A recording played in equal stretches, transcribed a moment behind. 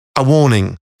A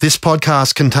warning, this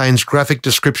podcast contains graphic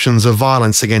descriptions of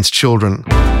violence against children.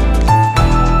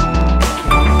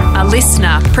 A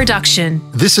listener production.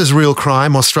 This is Real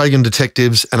Crime, Australian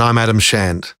Detectives, and I'm Adam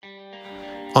Shand.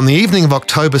 On the evening of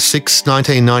October 6,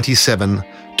 1997,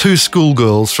 two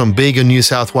schoolgirls from Bega, New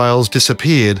South Wales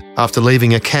disappeared after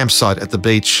leaving a campsite at the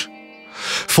beach.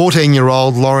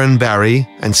 14-year-old Lauren Barry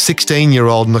and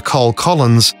 16-year-old Nicole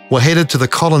Collins were headed to the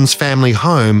Collins family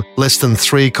home less than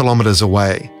 3 kilometres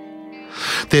away.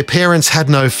 Their parents had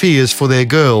no fears for their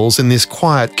girls in this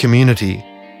quiet community.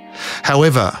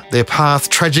 However, their path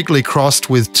tragically crossed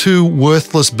with two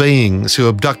worthless beings who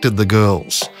abducted the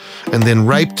girls and then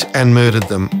raped and murdered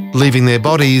them, leaving their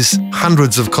bodies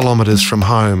hundreds of kilometres from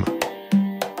home.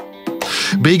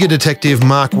 Bega detective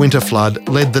Mark Winterflood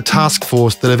led the task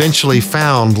force that eventually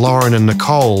found Lauren and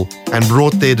Nicole and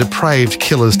brought their depraved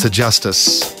killers to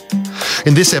justice.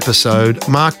 In this episode,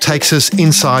 Mark takes us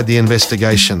inside the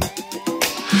investigation.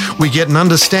 We get an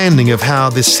understanding of how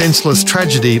this senseless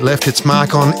tragedy left its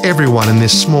mark on everyone in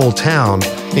this small town,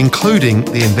 including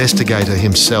the investigator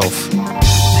himself.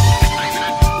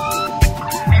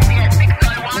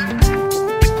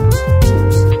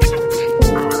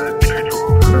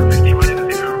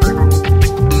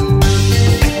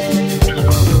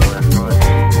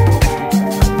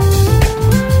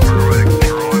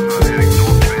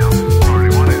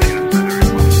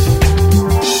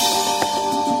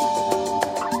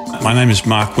 My name is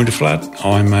Mark Winterflood.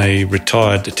 I'm a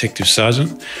retired detective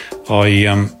sergeant.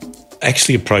 I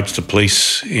actually approached the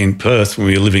police in Perth when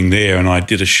we were living there, and I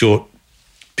did a short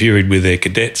period with their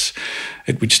cadets,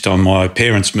 at which time my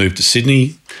parents moved to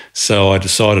Sydney, so I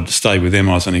decided to stay with them.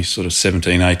 I was only sort of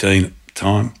 17, 18 at the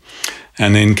time,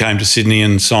 and then came to Sydney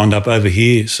and signed up over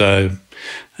here. So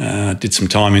did some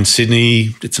time in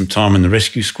Sydney, did some time in the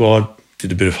rescue squad,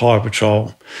 did a bit of hire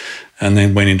patrol, and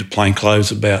then went into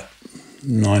plainclothes about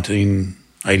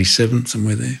 1987,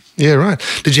 somewhere there. Yeah, right.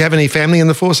 Did you have any family in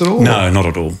the force at all? No, not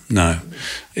at all, no.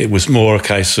 It was more a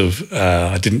case of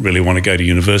I didn't really want to go to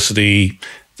university.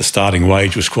 The starting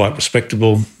wage was quite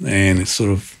respectable, and it's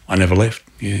sort of, I never left,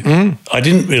 yeah. I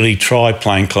didn't really try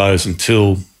plainclothes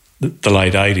until the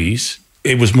late 80s.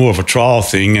 It was more of a trial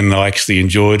thing, and I actually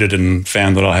enjoyed it and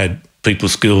found that I had people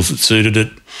skills that suited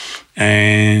it,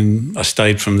 and I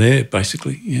stayed from there,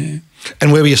 basically, yeah.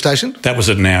 And where were you stationed? That was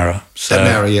at Nowra. So, at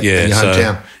Nowra, yeah, in your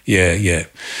hometown. Yeah.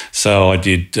 So I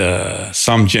did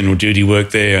some general duty work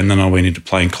there, and then I went into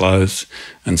plainclothes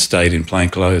and stayed in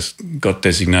plainclothes, got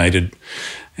designated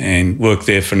and worked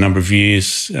there for a number of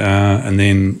years, and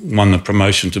then won the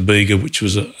promotion to Bega, which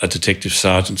was a detective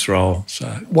sergeant's role. So,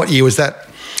 what year was that?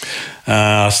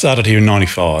 I started here in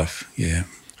 95, yeah.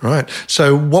 Right.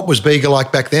 So what was Bega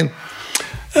like back then?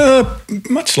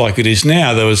 Much like it is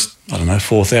now. There was,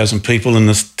 4,000 people in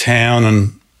this town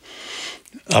and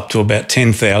up to about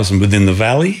 10,000 within the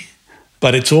valley.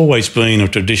 But it's always been a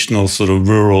traditional sort of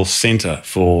rural centre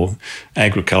for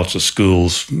agriculture,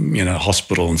 schools,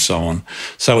 hospital and so on.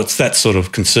 So it's that sort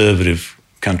of conservative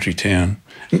country town.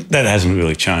 That hasn't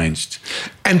really changed.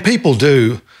 And people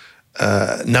do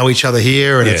know each other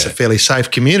here, and it's a fairly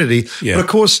safe community. Yeah. But of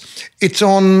course, it's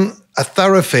on a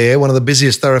thoroughfare, one of the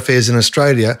busiest thoroughfares in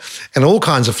Australia, and all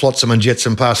kinds of flotsam and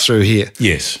jetsam pass through here.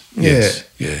 Yes.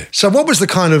 So what was the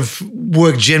kind of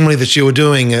work generally that you were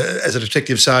doing as a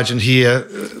detective sergeant here?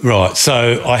 Right,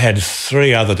 so I had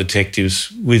 3 other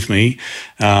detectives with me,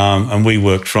 and we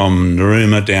worked from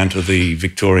Narooma down to the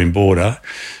Victorian border.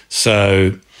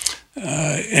 So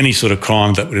any sort of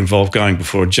crime that would involve going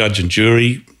before a judge and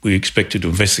jury, we expected to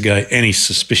investigate any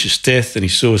suspicious death, any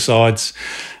suicides.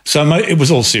 So it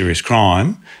was all serious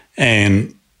crime,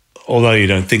 and although you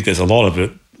don't think there's a lot of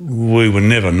it, we were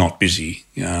never not busy.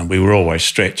 We were always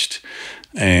stretched,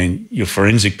 and your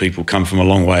forensic people come from a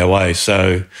long way away,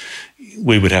 so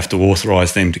we would have to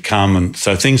authorise them to come, and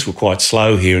so things were quite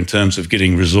slow here in terms of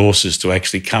getting resources to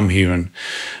actually come here and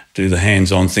do the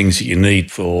hands-on things that you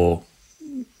need for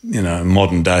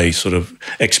modern day sort of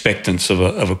expectance of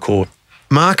a court.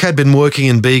 Mark had been working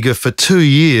in Bega for 2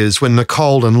 years when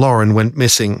Nicole and Lauren went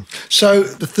missing. So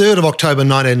the 3rd of October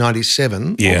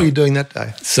 1997, what were you doing that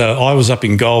day? So I was up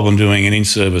in Goulburn doing an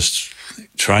in-service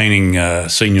training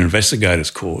senior investigators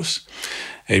course,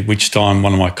 at which time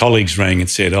one of my colleagues rang and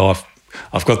said, I've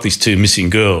got these 2 missing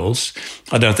girls.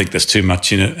 I don't think there's too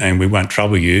much in it and we won't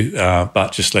trouble you,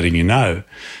 but just letting you know.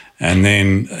 And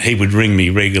then he would ring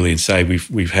me regularly and say,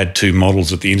 we've had 2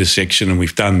 models at the intersection and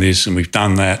we've done this and we've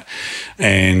done that.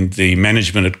 And the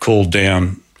management had called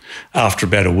down, after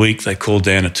about a week, they called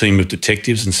down a team of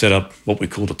detectives and set up what we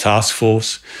called a task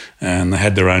force. And they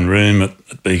had their own room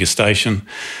at Bega Station.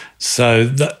 So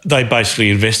they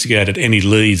basically investigated any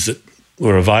leads that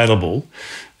were available,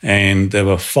 and there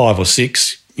were 5 or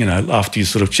 6, after you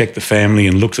sort of checked the family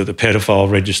and looked at the pedophile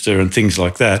register and things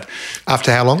like that.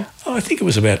 After how long? I think it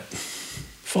was about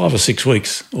 5 or 6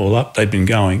 weeks all up they'd been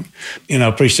going.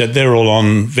 Appreciate they're all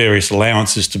on various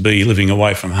allowances to be living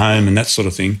away from home and that sort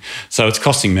of thing. So it's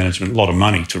costing management a lot of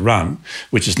money to run,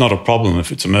 which is not a problem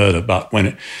if it's a murder. But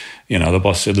when the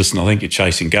boss said, listen, I think you're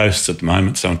chasing ghosts at the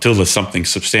moment, so until there's something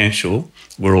substantial,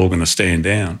 we're all going to stand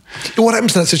down. What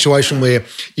happens in that situation where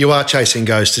you are chasing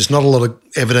ghosts? There's not a lot of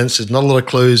evidence, there's not a lot of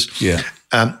clues. Yeah.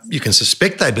 You can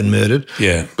suspect they've been murdered.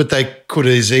 Yeah. But they could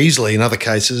as easily, in other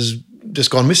cases,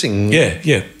 just gone missing.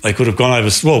 Yeah. They could have gone over.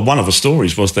 Well, one of the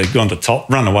stories was they'd gone to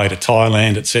run away to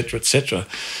Thailand, etc., etc.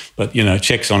 But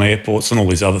checks on airports and all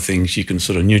these other things, you can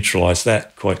sort of neutralise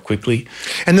that quite quickly.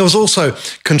 And there was also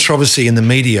controversy in the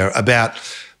media about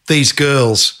these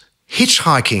girls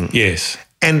hitchhiking. Yes.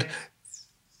 And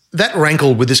that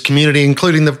rankled with this community,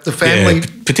 including the family. Yeah,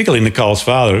 particularly Nicole's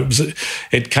father.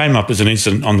 It came up as an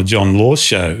incident on the John Laws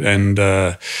show, and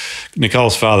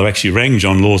Nicole's father actually rang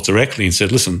John Laws directly and said,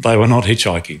 listen, they were not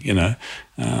hitchhiking,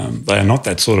 they are not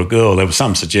that sort of girl. There was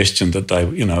some suggestion that they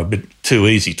were, a bit too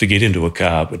easy to get into a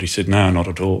car, but he said, no, not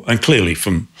at all. And clearly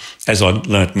as I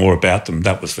learnt more about them,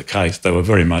 that was the case. They were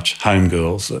very much home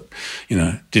girls that,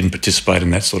 didn't participate in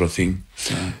that sort of thing.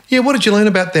 So. Yeah, what did you learn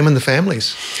about them and the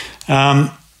families?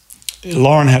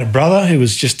 Lauren had a brother who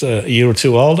was just a year or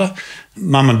two older.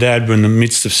 Mum and Dad were in the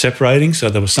midst of separating, so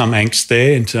there was some angst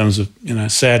there in terms of,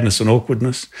 sadness and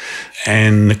awkwardness.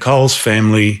 And Nicole's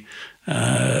family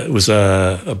was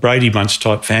a Brady Bunch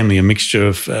type family, a mixture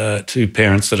of 2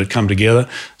 parents that had come together.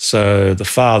 So the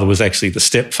father was actually the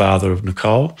stepfather of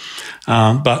Nicole,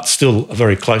 but still a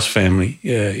very close family.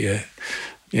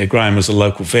 Yeah, Graham was a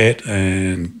local vet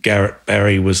and Garrett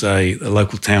Barry was a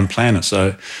local town planner.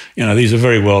 So, these are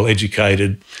very well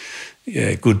educated,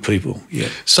 good people. Yeah.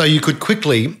 So you could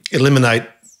quickly eliminate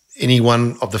any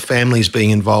one of the families being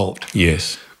involved.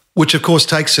 Yes. Which, of course,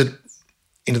 takes it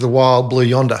into the wild blue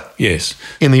yonder. Yes.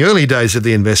 In the early days of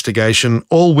the investigation,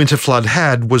 all Winterflood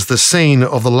had was the scene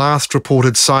of the last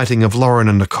reported sighting of Lauren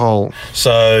and Nicole.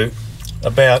 So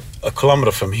about a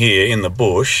kilometre from here in the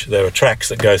bush, there are tracks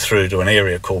that go through to an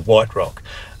area called White Rock,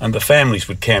 and the families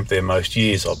would camp there most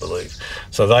years, I believe.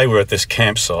 So they were at this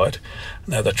campsite.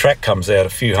 Now, the track comes out a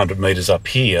few hundred metres up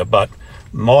here, but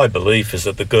my belief is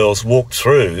that the girls walked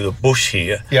through the bush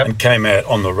here and came out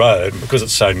on the road. And because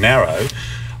it's so narrow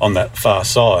on that far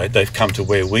side, they've come to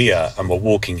where we are and were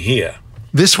walking here.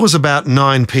 This was about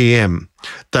 9 p.m.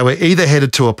 They were either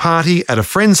headed to a party at a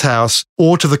friend's house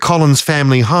or to the Collins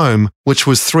family home, which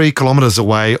was 3 kilometres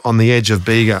away on the edge of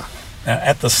Bega. Now,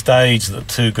 at the stage that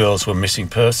 2 girls were missing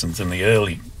persons in the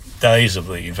early days of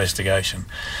the investigation,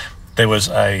 there was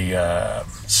a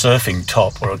surfing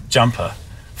top or a jumper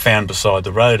found beside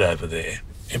the road over there.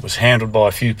 It was handled by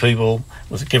a few people,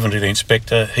 was given to the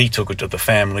inspector, he took it to the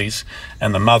families,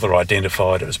 and the mother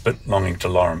identified it as belonging to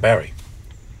Lauren Barry.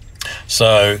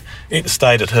 So it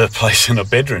stayed at her place in a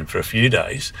bedroom for a few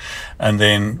days, and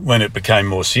then when it became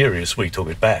more serious, we took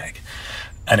it back.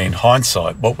 And in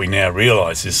hindsight, what we now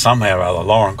realise is somehow or other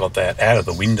Lauren got that out of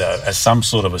the window as some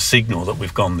sort of a signal that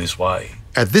we've gone this way.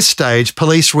 At this stage,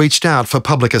 police reached out for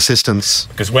public assistance.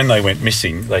 Because when they went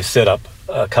missing, they set up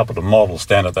a couple of models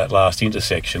down at that last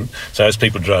intersection. So as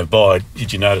people drove by,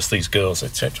 did you notice these girls,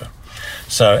 etc.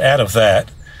 So out of that,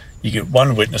 you get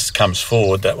one witness comes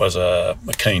forward that was a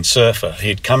keen surfer.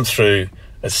 He'd come through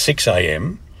at 6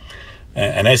 a.m.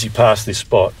 and as he passed this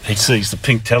spot, he sees the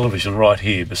pink television right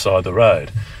here beside the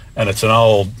road. And it's an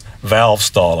old valve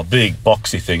style, a big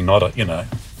boxy thing, not a,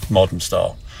 modern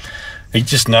style. He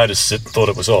just noticed it, thought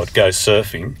it was odd, goes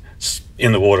surfing,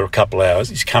 in the water a couple of hours,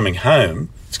 he's coming home,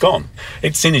 it's gone.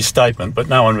 It's in his statement, but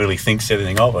no one really thinks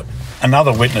anything of it.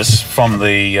 Another witness from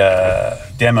the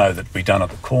demo that we done at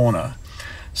the corner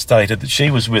stated that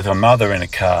she was with her mother in a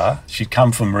car. She'd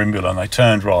come from Merimbula and they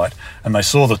turned right and they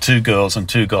saw the 2 girls and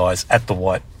 2 guys at the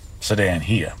white sedan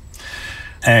here.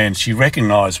 And she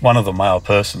recognised one of the male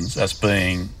persons as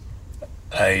being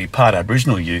a part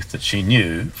Aboriginal youth that she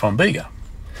knew from Bega.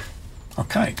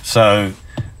 Okay, so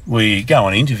we go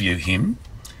and interview him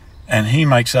and he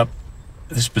makes up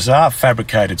this bizarre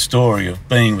fabricated story of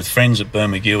being with friends at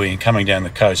Bermagui and coming down the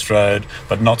coast road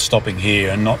but not stopping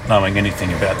here and not knowing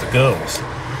anything about the girls.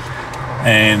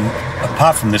 And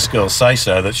apart from this girl's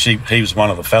say-so that he was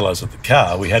one of the fellows at the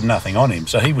car, we had nothing on him,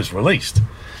 so he was released.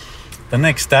 The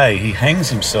next day, he hangs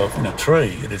himself in a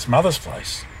tree at his mother's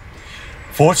place.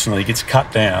 Fortunately, he gets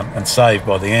cut down and saved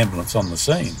by the ambulance on the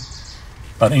scene.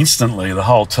 But instantly the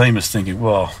whole team is thinking,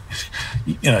 well,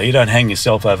 you don't hang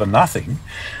yourself over nothing.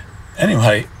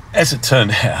 Anyway, as it turned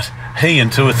out, he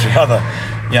and 2 or 3 other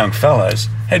young fellows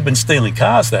had been stealing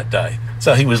cars that day.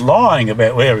 So he was lying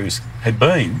about where he had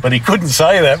been, but he couldn't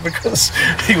say that because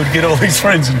he would get all his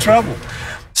friends in trouble.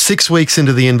 6 weeks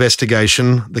into the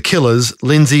investigation, the killers,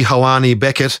 Lindsay Hoani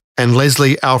Beckett and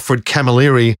Leslie Alfred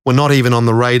Camilleri, were not even on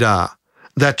the radar.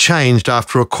 That changed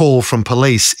after a call from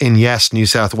police in Yass, New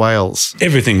South Wales.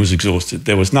 Everything was exhausted.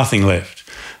 There was nothing left.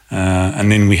 And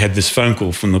then we had this phone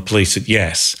call from the police at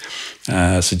Yass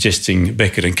suggesting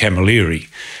Beckett and Camilleri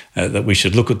that we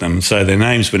should look at them. So their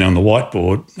names went on the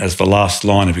whiteboard as the last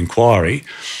line of inquiry,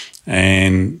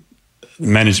 and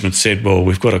management said, well,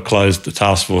 we've got to close the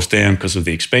task force down because of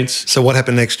the expense. So what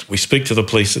happened next? We speak to the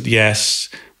police at Yass.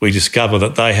 We discover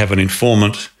that they have an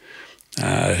informant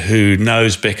who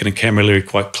knows Beckett and Camilleri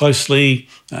quite closely,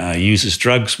 uses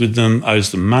drugs with them,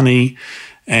 owes them money,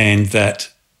 and that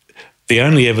the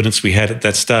only evidence we had at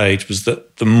that stage was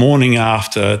that the morning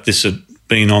after this had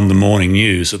been on the morning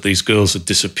news that these girls had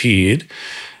disappeared,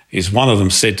 is one of them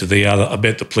said to the other, I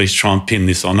bet the police try and pin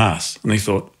this on us. And he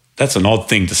thought, that's an odd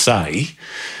thing to say.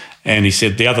 And he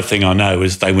said, the other thing I know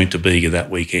is they went to Bega that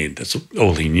weekend. That's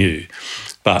all he knew.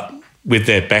 But with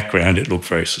their background, it looked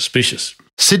very suspicious.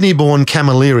 Sydney-born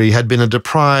Camilleri had been a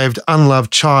deprived,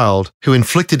 unloved child who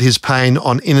inflicted his pain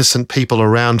on innocent people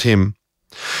around him.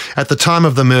 At the time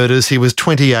of the murders, he was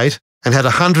 28 and had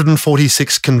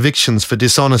 146 convictions for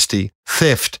dishonesty,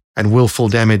 theft and willful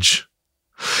damage.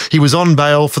 He was on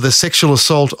bail for the sexual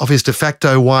assault of his de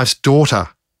facto wife's daughter.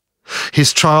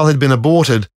 His trial had been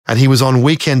aborted and he was on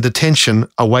weekend detention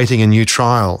awaiting a new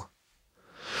trial.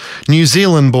 New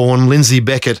Zealand-born Lindsay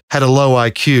Beckett had a low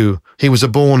IQ. He was a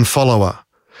born follower.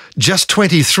 Just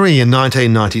 23 in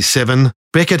 1997,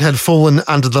 Beckett had fallen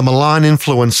under the malign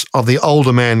influence of the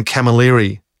older man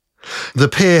Camilleri. The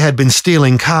pair had been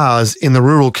stealing cars in the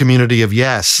rural community of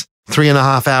Yass,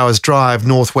 3.5 hours drive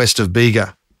northwest of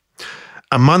Bega.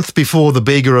 A month before the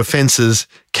Bega offences,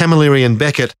 Camilleri and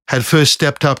Beckett had first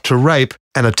stepped up to rape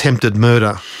and attempted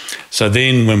murder. So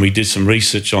then when we did some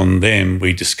research on them,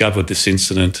 we discovered this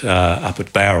incident up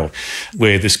at Barrel,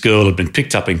 where this girl had been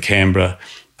picked up in Canberra,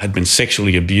 had been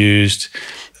sexually abused,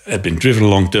 had been driven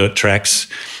along dirt tracks,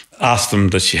 asked them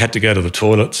that she had to go to the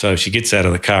toilet, so she gets out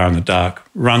of the car in the dark,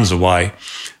 runs away,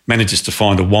 manages to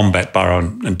find a wombat burrow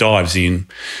and dives in,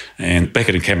 and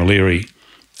Beckett and Camilleri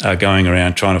are going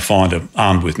around trying to find her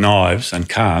armed with knives and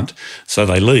can't, so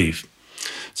they leave.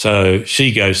 So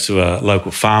she goes to a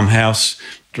local farmhouse,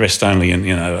 dressed only in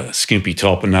a skimpy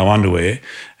top and no underwear,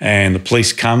 and the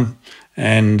police come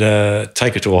and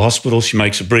take her to a hospital. She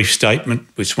makes a brief statement,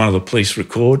 which one of the police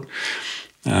record,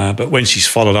 but when she's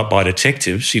followed up by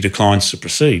detectives, she declines to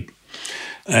proceed.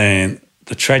 And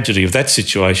the tragedy of that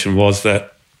situation was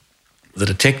that the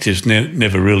detectives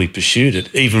never really pursued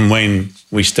it. Even when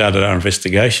we started our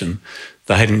investigation,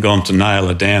 they hadn't gone to nail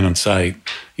her down and say,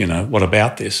 what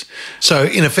about this? So,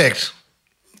 in effect,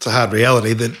 it's a hard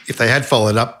reality that if they had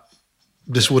followed up,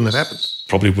 this wouldn't have happened.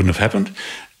 Probably wouldn't have happened.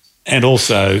 And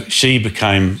also, she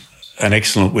became an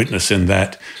excellent witness in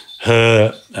that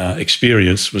her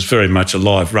experience was very much a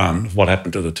live run of what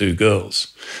happened to the 2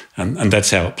 girls. And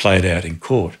that's how it played out in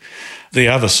court. The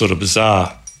other sort of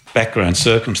bizarre background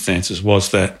circumstances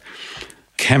was that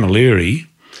Camilleri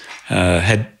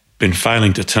had been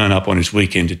failing to turn up on his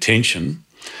weekend detention,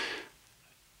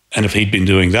 and if he'd been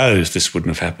doing those, this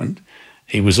wouldn't have happened.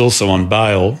 He was also on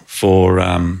bail for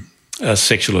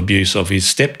sexual abuse of his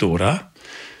stepdaughter,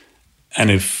 and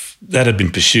if that had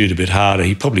been pursued a bit harder,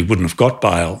 he probably wouldn't have got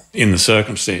bail in the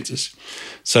circumstances.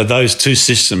 So those 2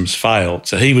 systems failed.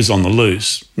 So he was on the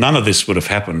loose. None of this would have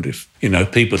happened if,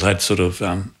 people had sort of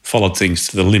followed things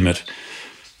to the limit.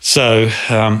 So,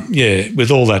 with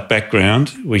all that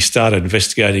background, we started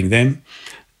investigating them.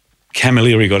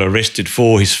 Camilleri got arrested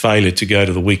for his failure to go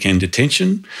to the weekend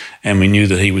detention, and we knew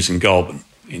that he was in Goulburn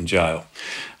in jail.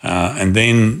 And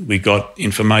then we got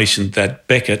information that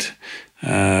Beckett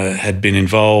had been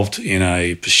involved in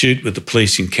a pursuit with the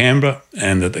police in Canberra,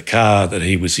 and that the car that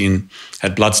he was in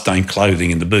had bloodstained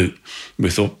clothing in the boot. We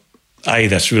thought, A,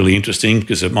 that's really interesting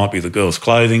because it might be the girl's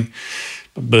clothing,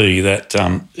 but B, that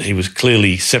he was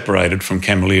clearly separated from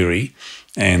Camilleri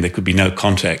and there could be no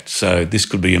contact. So this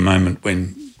could be a moment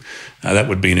when that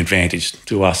would be an advantage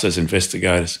to us as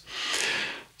investigators.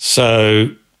 So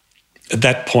at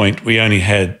that point, we only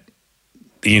had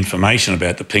the information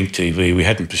about the pink TV. We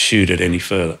hadn't pursued it any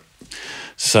further.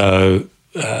 So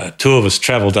 2 of us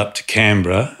travelled up to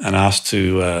Canberra and asked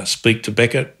to speak to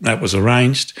Beckett. That was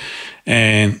arranged,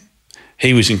 and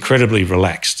he was incredibly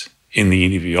relaxed in the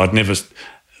interview. I'd never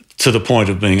to the point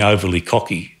of being overly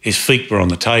cocky. His feet were on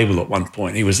the table at one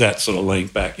point. He was that sort of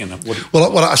leaned back.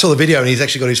 Well, I saw the video and he's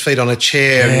actually got his feet on a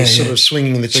chair and he's sort of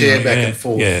swinging the chair back and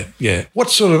forth. Yeah. What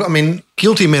sort of,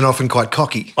 guilty men are often quite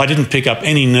cocky. I didn't pick up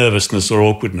any nervousness or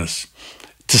awkwardness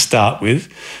to start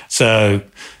with. So,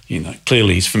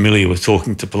 clearly he's familiar with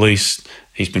talking to police.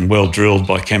 He's been well drilled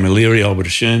by Camilleri, I would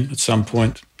assume, at some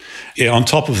point. Yeah, on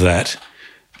top of that,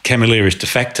 Camilleri's de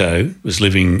facto was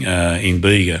living in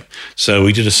Bega. So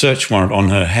we did a search warrant on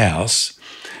her house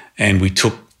and we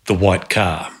took the white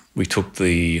car. We took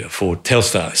the Ford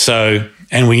Telstar.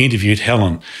 And we interviewed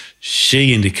Helen.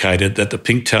 She indicated that the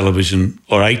pink television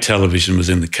or a television was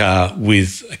in the car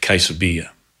with a case of beer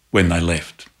when they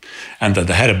left. And that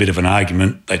they had a bit of an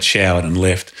argument. They'd showered and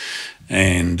left.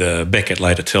 And Beckett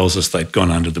later tells us they'd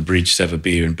gone under the bridge to have a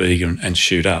beer in Bega and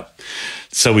shoot up.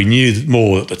 So we knew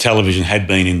more that the television had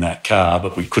been in that car,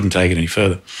 but we couldn't take it any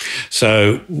further.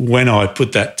 So when I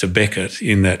put that to Beckett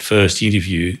in that first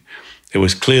interview, there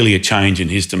was clearly a change in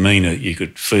his demeanour. You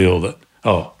could feel that,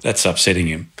 that's upsetting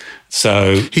him.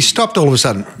 So he stopped all of a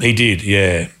sudden. He did,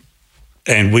 yeah.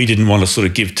 And we didn't want to sort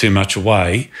of give too much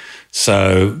away.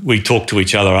 So we talked to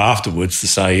each other afterwards to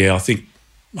say, I think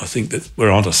that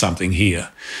we're onto something here.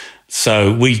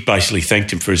 So we basically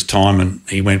thanked him for his time and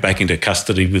he went back into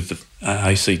custody with the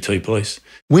ACT police.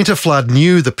 Winterflood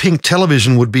knew the pink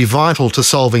television would be vital to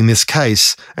solving this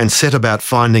case and set about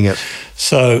finding it.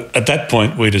 So at that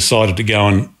point, we decided to go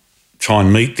and try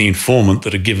and meet the informant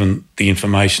that had given the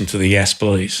information to the Yass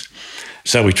police.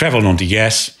 So we travelled on to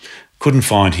Yass, couldn't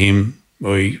find him.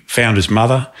 We found his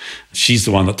mother. She's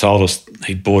the one that told us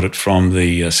he'd bought it from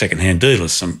the second-hand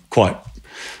dealers some quite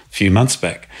few months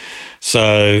back.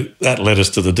 So that led us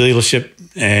to the dealership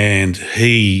and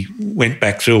he went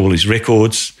back through all his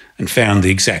records and found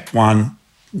the exact one,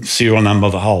 serial number,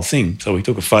 the whole thing. So we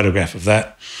took a photograph of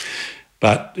that.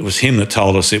 But it was him that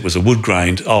told us it was a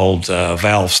wood-grained old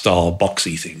valve-style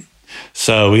boxy thing.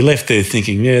 So we left there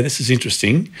thinking, this is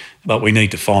interesting, but we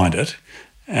need to find it.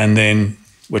 And then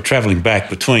we're travelling back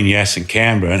between Yass and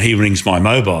Canberra and he rings my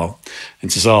mobile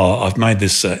and says, I've made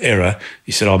this error.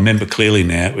 He said, I remember clearly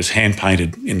now, it was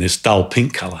hand-painted in this dull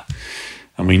pink colour.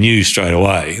 And we knew straight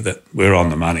away that we're on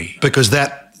the money. Because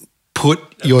that put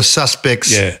your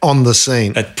suspects on the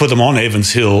scene. It put them on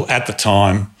Evans Hill at the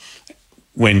time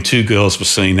when two girls were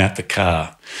seen at the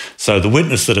car. So the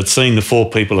witness that had seen the four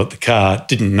people at the car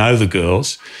didn't know the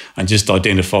girls and just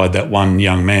identified that one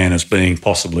young man as being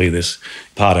possibly this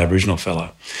part Aboriginal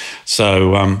fellow.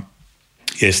 So,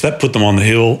 yes, that put them on the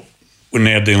hill. We're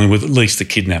now dealing with at least the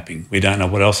kidnapping. We don't know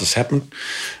what else has happened.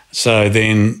 So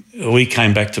then we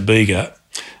came back to Bega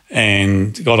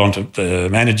and got onto the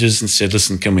managers and said,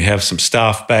 listen, can we have some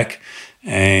staff back?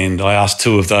 And I asked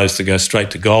two of those to go straight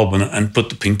to Goulburn and put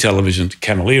the pink television to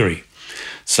Camilleri.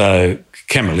 So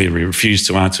Camilleri refused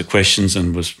to answer questions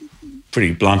and was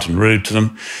pretty blunt and rude to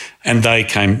them. And they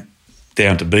came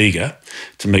down to Bega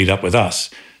to meet up with us.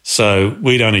 So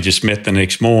we'd only just met the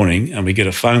next morning and we get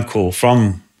a phone call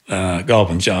from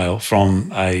Goulburn Jail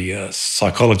from a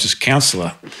psychologist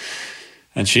counsellor.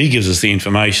 And she gives us the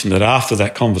information that after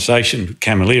that conversation with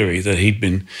Camilleri, that he'd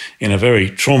been in a very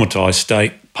traumatised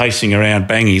state, pacing around,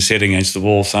 banging his head against the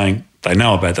wall, saying, they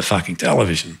know about the fucking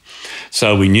television.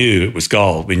 So we knew it was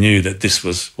gold. We knew that this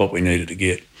was what we needed to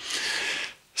get.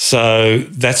 So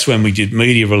that's when we did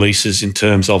media releases in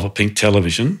terms of a pink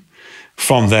television.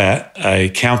 From that, a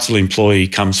council employee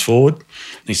comes forward.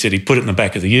 He said he put it in the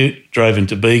back of the ute, drove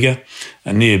into Bega,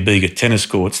 and near Bega tennis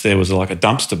courts there was like a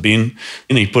dumpster bin,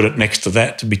 and he put it next to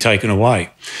that to be taken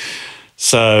away.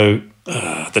 So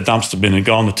the dumpster bin had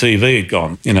gone, the TV had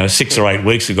gone. 6 or 8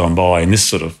 weeks had gone by in this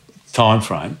sort of time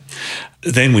frame.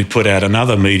 Then we put out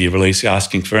another media release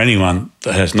asking for anyone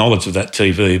that has knowledge of that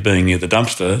TV being near the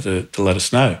dumpster to let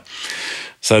us know.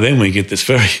 So then we get this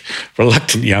very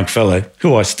reluctant young fellow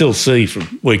who I still see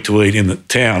from week to week in the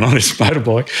town on his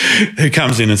motorbike, who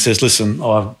comes in and says, listen,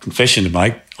 I have a confession to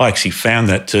make. I actually found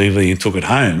that TV and took it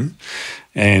home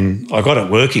and I got it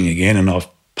working again and I've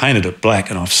painted it black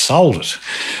and I've sold it.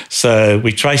 So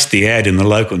we traced the ad in the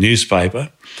local newspaper.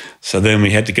 So then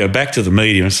we had to go back to the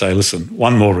media and say, listen,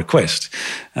 one more request.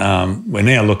 We're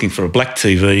now looking for a black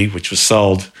TV, which was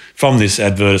sold from this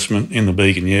advertisement in the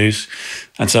Bega News.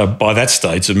 And so by that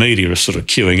stage, the media are sort of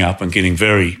queuing up and getting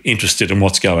very interested in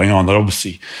what's going on. They've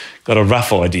obviously got a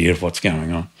rough idea of what's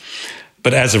going on.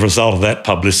 But as a result of that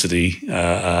publicity,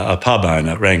 a pub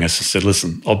owner rang us and said,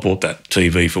 listen, I bought that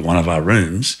TV for one of our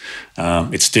rooms.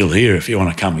 It's still here if you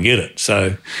want to come and get it.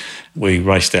 So we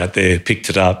raced out there, picked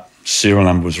it up. Serial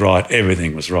number was right,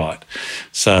 everything was right.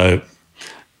 So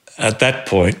at that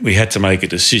point, we had to make a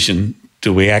decision.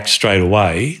 Do we act straight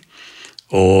away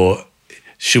or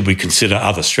should we consider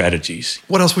other strategies?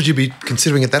 What else would you be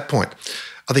considering at that point?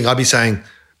 I think I'd be saying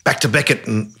back to Beckett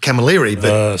and Camilleri. But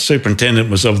the superintendent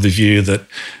was of the view that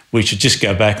we should just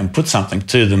go back and put something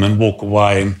to them and walk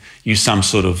away and use some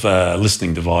sort of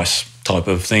listening device type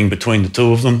of thing between the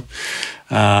two of them.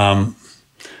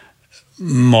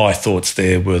 My thoughts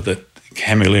there were that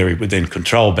Camilleri would then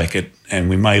control Beckett and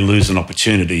we may lose an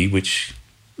opportunity, which,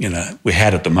 we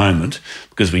had at the moment,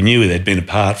 because we knew they'd been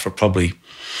apart for probably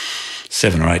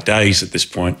 7 or 8 days at this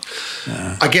point.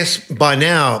 I guess by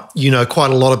now you know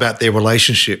quite a lot about their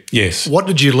relationship. Yes. What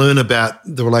did you learn about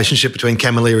the relationship between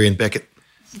Camilleri and Beckett?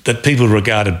 That people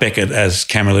regarded Beckett as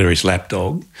Camilleri's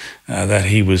lapdog, that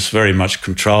he was very much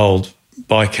controlled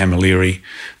by Camilleri,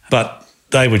 but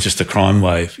they were just a crime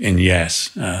wave in Yass,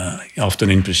 often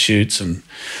in pursuits and,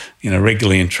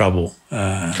 regularly in trouble.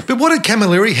 But what did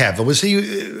Camilleri have? Was he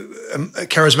a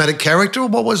charismatic character or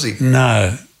what was he?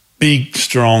 No, big,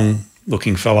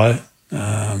 strong-looking fellow,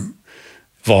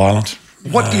 violent.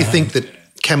 What do you think that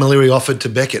Camilleri offered to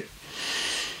Beckett?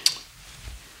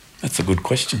 That's a good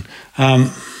question.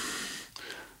 I'm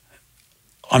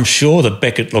sure that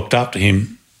Beckett looked up to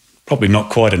him, probably not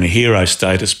quite in a hero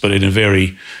status, but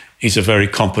he's a very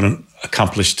competent,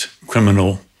 accomplished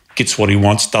criminal, gets what he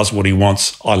wants, does what he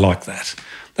wants. I like that.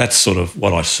 That's sort of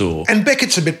what I saw. And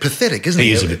Beckett's a bit pathetic, isn't he?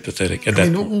 He is a bit pathetic.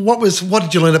 What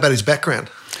did you learn about his background?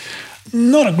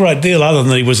 Not a great deal, other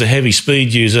than he was a heavy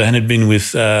speed user and had been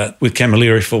with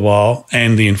Camilleri for a while,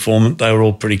 and the informant. They were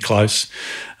all pretty close.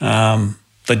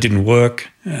 They didn't work.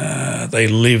 They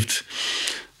lived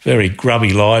very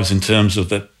grubby lives in terms of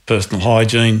the personal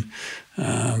hygiene.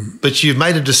 But you've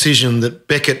made a decision that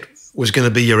Beckett was going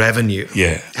to be your avenue.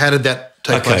 Yeah. How did that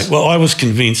take place? Well, I was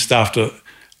convinced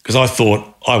because I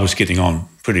thought I was getting on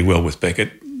pretty well with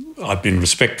Beckett. I'd been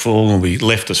respectful and we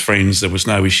left as friends. There was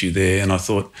no issue there. And I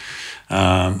thought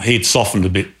he had softened a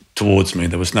bit towards me.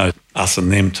 There was no us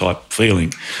and them type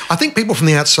feeling. I think people from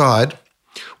the outside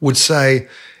would say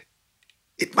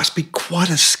it must be quite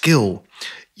a skill.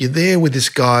 You're there with this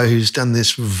guy who's done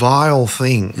this vile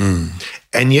thing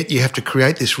and yet you have to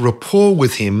create this rapport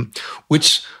with him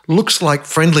which looks like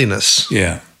friendliness.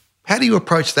 Yeah. How do you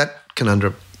approach that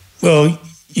conundrum? Well,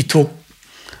 you talk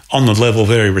on the level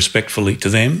very respectfully to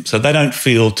them so they don't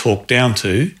feel talked down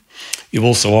to. You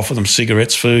also offer them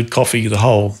cigarettes, food, coffee, the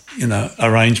whole,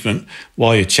 arrangement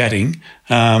while you're chatting.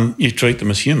 You treat them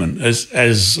as human,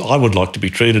 as I would like to be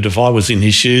treated if I was in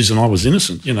his shoes and I was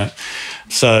innocent,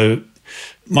 So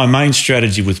my main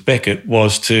strategy with Beckett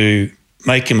was to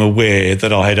make him aware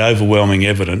that I had overwhelming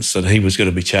evidence that he was going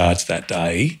to be charged that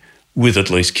day with at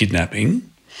least kidnapping.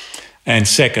 And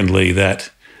secondly, that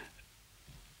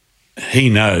he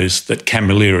knows that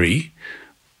Camilleri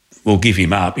will give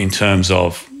him up in terms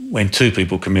of when two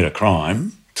people commit a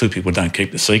crime, two people don't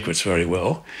keep the secrets very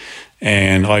well.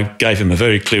 And I gave him a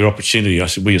very clear opportunity. I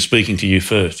said, we are speaking to you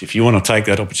first. If you want to take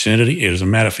that opportunity, it doesn't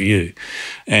matter for you.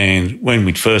 And when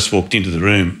we'd first walked into the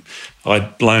room,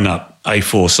 I'd blown up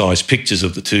A4 size pictures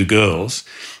of the two girls.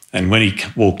 And when he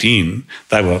walked in,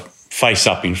 they were face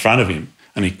up in front of him.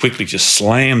 And he quickly just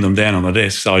slammed them down on the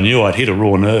desk. So I knew I'd hit a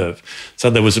raw nerve.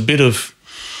 So there was a bit of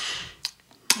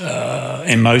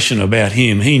emotion about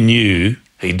him. He knew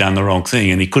he'd done the wrong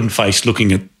thing and he couldn't face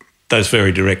looking at those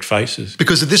very direct faces.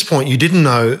 Because at this point you didn't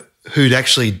know who'd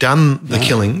actually done the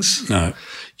killings. No.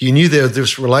 You knew there was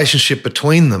this relationship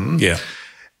between them. Yeah.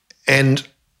 And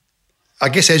I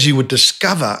guess as you would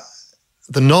discover,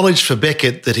 the knowledge for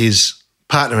Beckett that his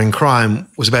partner in crime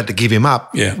was about to give him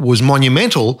up was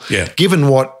monumental, given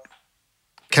what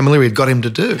Camilleri had got him to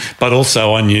do. But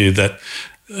also I knew that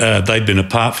they'd been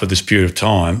apart for this period of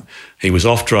time. He was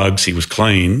off drugs, he was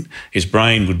clean, his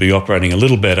brain would be operating a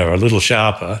little better, a little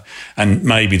sharper, and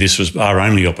maybe this was our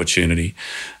only opportunity.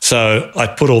 So I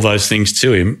put all those things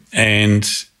to him, and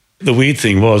the weird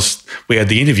thing was we had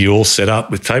the interview all set up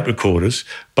with tape recorders,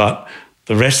 but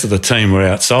the rest of the team were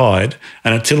outside,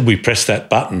 and until we pressed that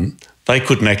button, they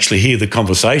couldn't actually hear the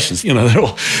conversations. They're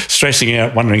all stressing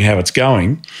out, wondering how it's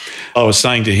going. I was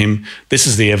saying to him, this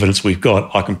is the evidence we've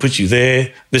got. I can put you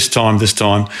there this time,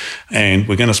 and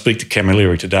we're going to speak to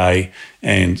Camilleri today,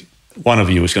 and one of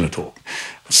you is going to talk.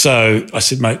 So I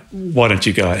said, mate, why don't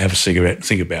you go have a cigarette and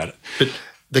think about it? But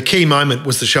the key moment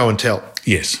was the show and tell.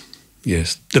 Yes.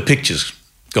 The pictures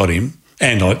got him,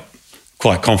 and I'm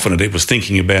quite confident it was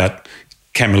thinking about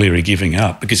Camilleri giving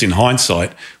up, because in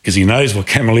hindsight, because he knows what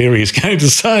Camilleri is going to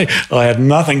say, I had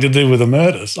nothing to do with the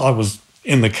murders. I was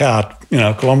in the car,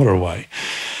 a kilometre away.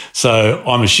 So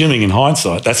I'm assuming in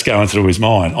hindsight that's going through his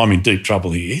mind. I'm in deep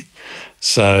trouble here.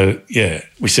 So,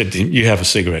 we said to him, you have a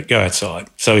cigarette, go outside.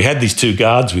 So he had these two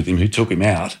guards with him who took him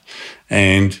out,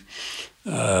 And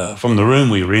from the room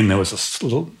we were in, there was a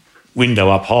little window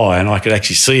up high, and I could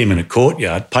actually see him in a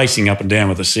courtyard pacing up and down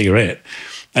with a cigarette.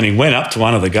 And he went up to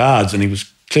one of the guards, and he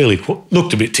was clearly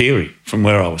looked a bit teary from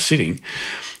where I was sitting.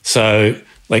 So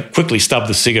they quickly stubbed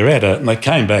the cigarette out, and they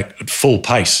came back at full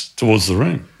pace towards the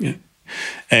room. Yeah.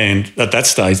 And at that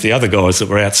stage, the other guys that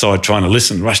were outside trying to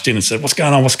listen rushed in and said, "What's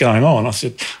going on? What's going on?" I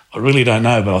said, "I really don't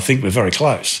know, but I think we're very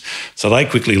close." So they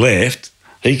quickly left.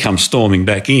 He comes storming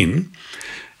back in,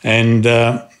 and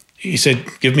he said,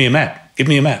 "Give me a map. Give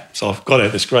me a map." So I've got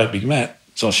out this great big map.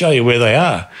 So I'll show you where they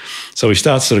are. So we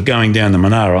start sort of going down the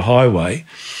Monaro Highway,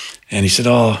 and he said,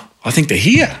 "Oh, I think they're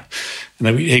here."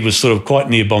 And he was sort of quite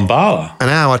near Bombala. An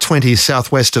hour 20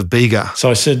 southwest of Bega. So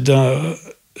I said,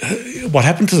 "What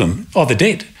happened to them?" "Oh, they're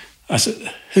dead." I said,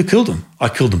 "Who killed them?" "I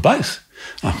killed them both."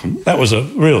 That was a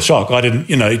real shock. I didn't,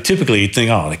 typically you'd think,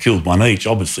 oh, they killed one each,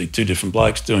 obviously, two different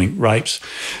blokes doing rapes.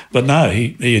 But no,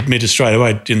 he admitted straight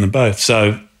away in them both.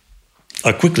 So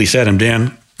I quickly sat him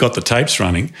down, got the tapes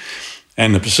running,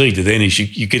 and the procedure then is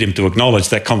you get him to acknowledge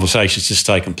that conversation's just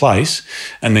taken place,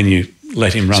 and then you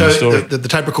let him run the story. So the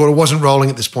tape recorder wasn't rolling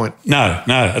at this point? No.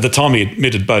 At the time he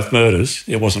admitted both murders,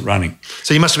 it wasn't running.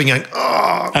 So you must have been going,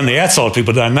 oh. And the outside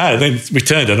people don't know. Then we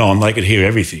turned it on, they could hear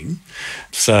everything.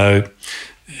 So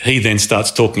he then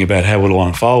starts talking about how it all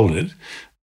unfolded.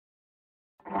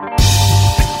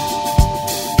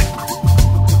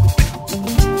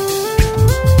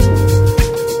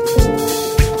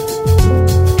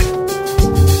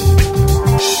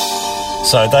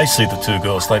 So they see the two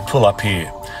girls, they pull up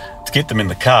here. To get them in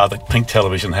the car, the pink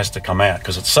television has to come out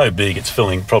because it's so big, it's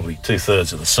filling probably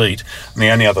 2/3 of the seat. And the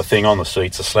only other thing on the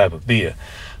seat's a slab of beer.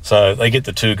 So they get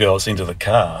the two girls into the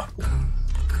car.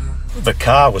 The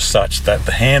car was such that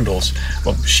the handles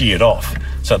were sheared off,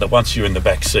 so that once you're in the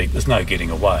back seat, there's no getting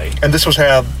away. And this was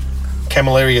how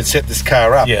Camilleri had set this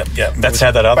car up? Yeah. That's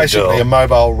how that other basically girl... a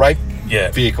mobile rape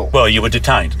vehicle. Well, you were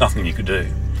detained, nothing you could do.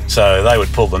 So they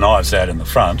would pull the knives out in the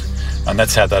front, and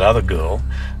that's how that other girl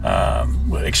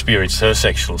experienced her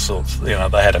sexual assaults. They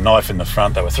had a knife in the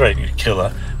front, they were threatening to kill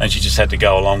her, and she just had to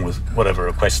go along with whatever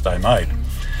requests they made.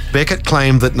 Beckett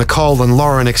claimed that Nicole and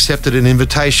Lauren accepted an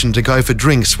invitation to go for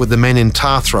drinks with the men in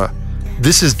Tathra.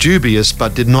 This is dubious,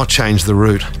 but did not change the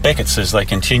route. Beckett says they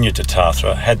continued to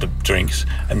Tathra, had the drinks,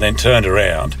 and then turned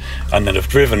around, and then have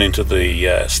driven into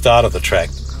the start of the track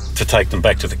to take them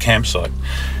back to the campsite.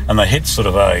 And they hit sort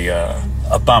of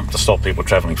a bump to stop people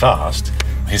travelling fast.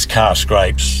 His car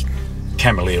scrapes,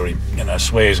 Camilleri,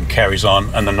 swears and carries on,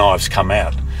 and the knives come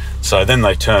out. So then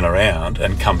they turn around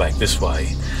and come back this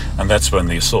way, and that's when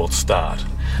the assaults start.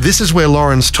 This is where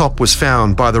Lauren's top was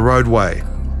found by the roadway.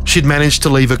 She'd managed to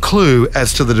leave a clue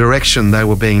as to the direction they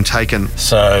were being taken.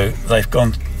 So they've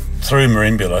gone through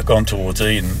Merimbula, gone towards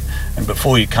Eden, and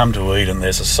before you come to Eden,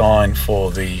 there's a sign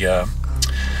for the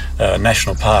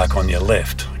National Park on your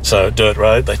left. So dirt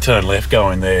road, they turn left, go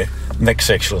in there, next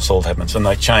sexual assault happens, and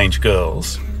they change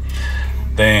girls.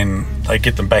 Then they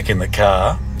get them back in the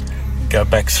car, go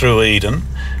back through Eden,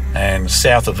 and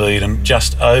south of Eden,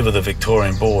 just over the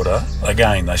Victorian border,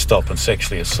 again they stop and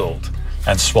sexually assault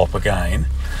and swap again.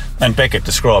 And Beckett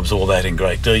describes all that in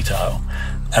great detail.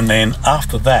 And then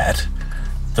after that,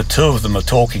 the two of them are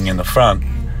talking in the front.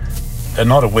 They're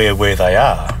not aware where they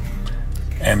are,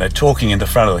 and they're talking in the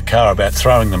front of the car about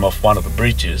throwing them off one of the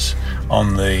bridges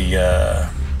on the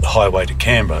highway to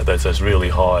Canberra, those really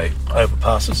high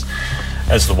overpasses,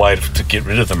 as the way to get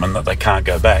rid of them, and that they can't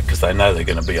go back because they know they're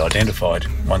going to be identified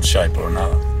one shape or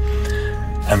another.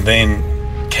 And then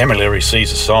Camilleri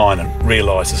sees a sign and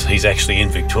realises he's actually in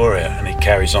Victoria, and he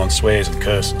carries on, swears and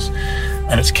curses.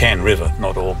 And it's Can River,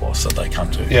 not Orbost, that they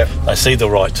come to. Yep. They see the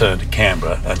right turn to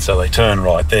Canberra, and so they turn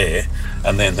right there,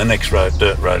 and then the next road,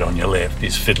 dirt road on your left,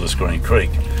 is Fiddler's Green Creek.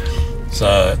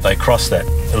 So they cross that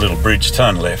little bridge,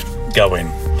 turn left, go in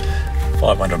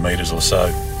 500 metres or so,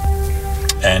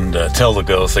 and tell the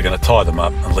girls they're going to tie them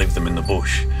up and leave them in the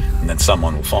bush, and then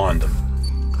someone will find them.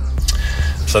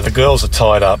 So the girls are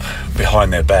tied up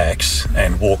behind their backs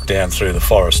and walk down through the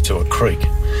forest to a creek.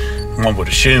 One would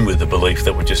assume with the belief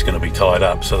that we're just going to be tied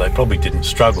up, so they probably didn't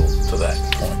struggle to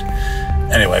that point.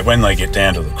 Anyway, when they get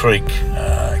down to the creek,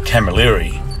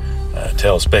 Camilleri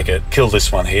tells Beckett, kill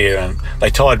this one here, and they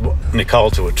tied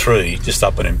Nicole to a tree just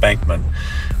up an embankment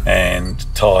and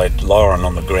tied Lauren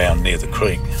on the ground near the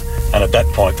creek. And at that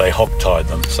point they hog-tied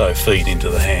them, so feet into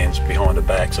the hands behind her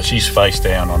back. So she's face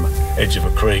down on the edge of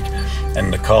a creek,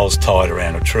 and Nicole's tied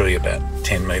around a tree about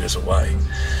 10 metres away.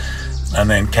 And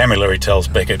then Camilleri tells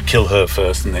Beckett, kill her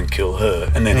first and then kill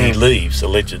her. And then he leaves,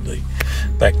 allegedly,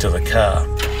 back to the car.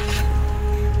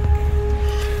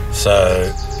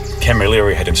 So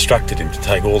Camilleri had instructed him to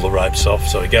take all the ropes off,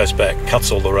 so he goes back,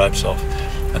 cuts all the ropes off,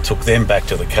 and took them back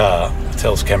to the car and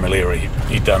tells Camilleri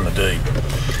he'd done the deed.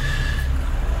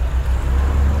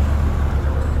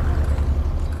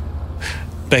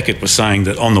 Beckett was saying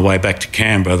that on the way back to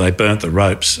Canberra, they burnt the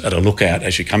ropes at a lookout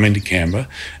as you come into Canberra,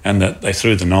 and that they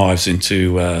threw the knives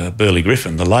into Burley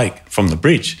Griffin, the lake, from the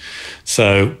bridge.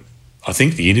 So I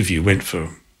think the interview went for,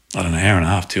 I don't know, hour and a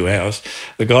half, 2 hours.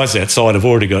 The guys outside have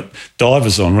already got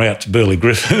divers en route to Burley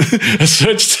Griffin, a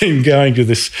search team going to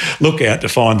this lookout to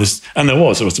find this. And there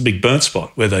was a big burnt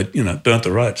spot where they, burnt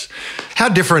the ropes. How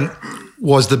different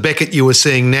was the Beckett you were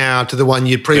seeing now to the one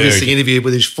you'd previously interviewed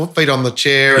with his feet on the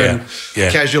chair and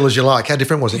casual as you like? How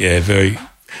different was it? Yeah, very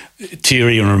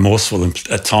teary and remorseful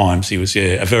at times. He was,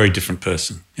 a very different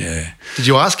person, yeah. Did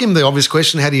you ask him the obvious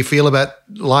question, how do you feel about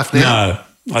life now?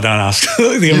 No, I don't ask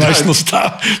the emotional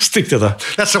stuff. Stick to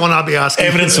That's the one I'd be asking.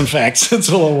 Evidence and facts,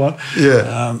 that's all I want.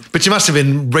 Yeah. But you must have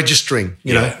been registering,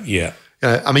 you know. Yeah.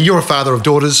 I mean, you're a father of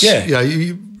daughters. Yeah.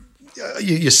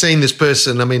 You're seeing this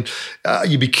person. I mean,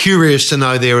 you'd be curious to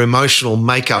know their emotional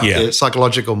makeup, their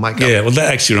psychological makeup. Yeah, well,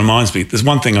 that actually reminds me. There's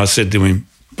one thing I said to him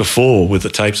before with the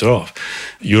tapes are off.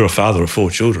 You're a father of 4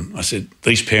 children. I said,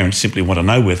 these parents simply want to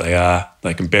know where they are.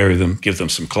 They can bury them, give them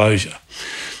some closure.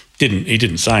 He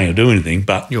didn't say or do anything,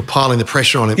 but... You're piling the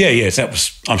pressure on him. Yeah, yes, that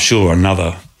was, I'm sure,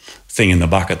 another thing in the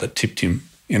bucket that tipped him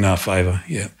in our favour,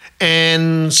 yeah.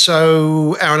 And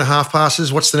so hour and a half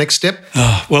passes, what's the next step?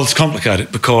 Well, it's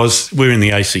complicated because we're in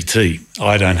the ACT.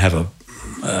 I don't have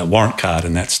a warrant card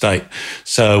in that state.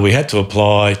 So we had to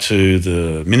apply to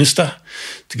the minister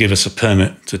to give us a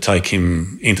permit to take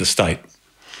him interstate,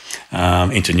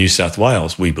 into New South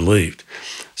Wales, we believed.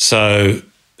 So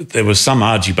there was some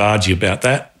argy-bargy about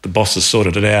that. The bosses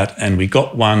sorted it out and we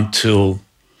got one till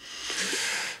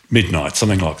midnight,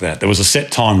 something like that. There was a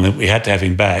set time that we had to have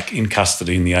him back in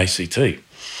custody in the ACT.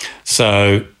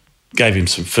 So gave him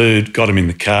some food, got him in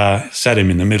the car, sat him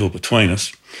in the middle between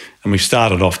us, and we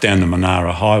started off down the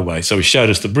Monara Highway. So he showed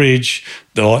us the bridge,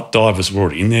 the divers were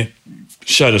already in there,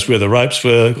 showed us where the ropes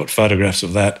were, got photographs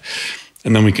of that,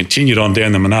 and then we continued on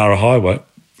down the Monara Highway,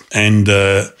 and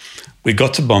we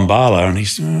got to Bombala, and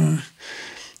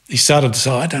he started to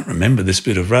say, I don't remember this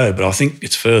bit of road, but I think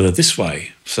it's further this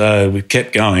way. So we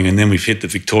kept going and then we've hit the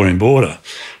Victorian border.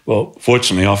 Well,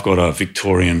 fortunately, I've got a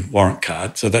Victorian warrant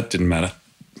card, so that didn't matter.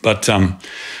 But I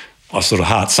was sort of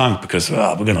heart sunk because,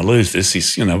 we're going to lose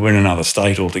this. We're in another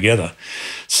state altogether.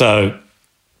 So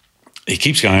he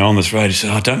keeps going on this road. He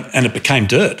said, and it became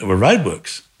dirt. There were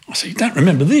roadworks. I said, you don't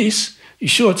remember this? You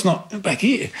sure it's not back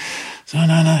here? So,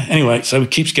 no. Anyway, so he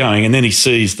keeps going and then he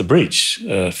sees the bridge,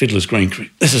 Fiddler's Green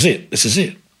Creek. This is it.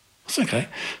 That's okay.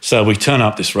 So we turn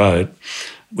up this road.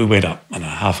 We went up,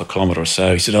 half a kilometre or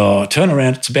so. He said, turn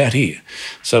around, it's about here.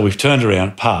 So we've turned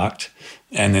around, parked,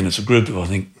 and then it's a group of, I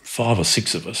think, 5 or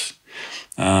 6 of us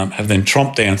have then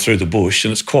tromped down through the bush,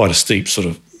 and it's quite a steep sort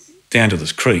of down to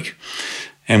this creek.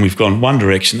 And we've gone one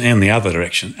direction and the other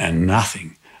direction and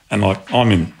nothing. And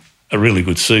I'm in a really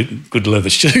good suit and good leather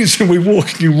shoes and we're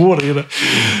walking in water,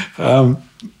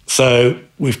 So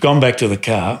we've gone back to the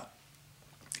car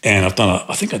and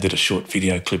I think I did a short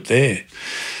video clip there.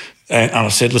 And I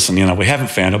said, listen, we haven't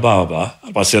found a blah, blah,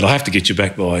 blah. I said, I have to get you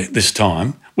back by this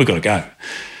time. We've got to go.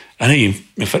 And he,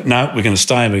 in fact, no, we're going to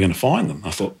stay and we're going to find them.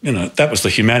 I thought, that was the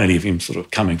humanity of him sort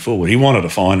of coming forward. He wanted to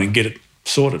find and get it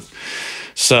sorted.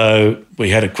 So we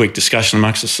had a quick discussion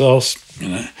amongst ourselves,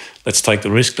 let's take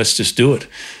the risk, let's just do it.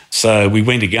 So we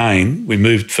went again, we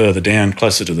moved further down,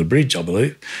 closer to the bridge, I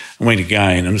believe, and went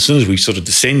again. And as soon as we sort of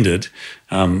descended,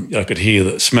 I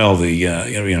could smell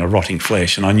the rotting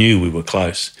flesh, and I knew we were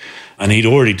close. And he'd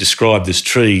already described this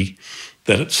tree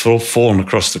that had fallen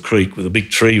across the creek with a big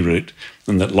tree root,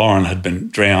 and that Lauren had been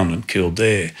drowned and killed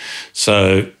there.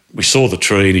 So we saw the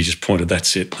tree and he just pointed,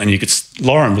 that's it. And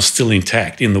Lauren was still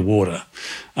intact in the water.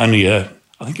 Only I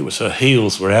think it was her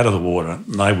heels were out of the water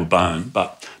and they were bone,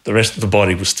 but the rest of the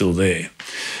body was still there.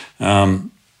 I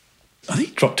think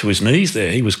he dropped to his knees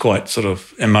there. He was quite sort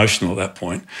of emotional at that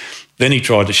point. Then he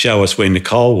tried to show us where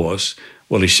Nicole was.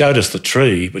 Well, he showed us the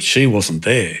tree, but she wasn't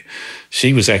there.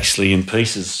 She was actually in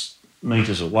pieces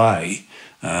metres away,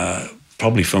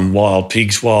 probably from wild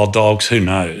pigs, wild dogs, who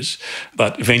knows.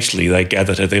 But eventually they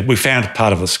gathered her there. We found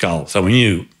part of the skull, so we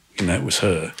knew, it was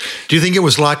her. Do you think it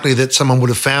was likely that someone would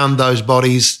have found those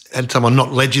bodies had someone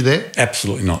not led you there?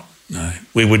 Absolutely not, no.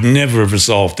 We would never have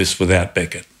resolved this without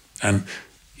Beckett. And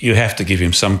you have to give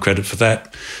him some credit for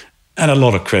that and a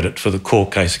lot of credit for the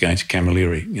court case against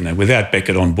Camilleri. Without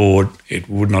Beckett on board, it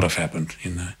would not have happened.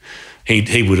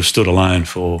 He would have stood alone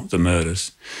for the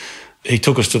murders. He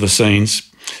took us to the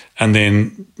scenes And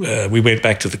then we went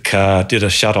back to the car, did a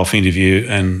shut-off interview,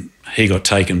 and he got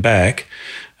taken back,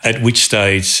 at which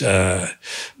stage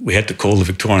we had to call the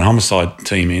Victorian Homicide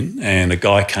team in, and a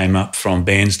guy came up from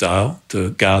Bairnsdale to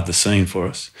guard the scene for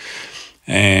us.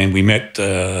 And we met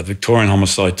the Victorian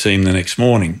Homicide team the next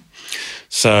morning.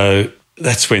 So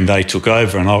that's when they took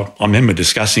over, and I remember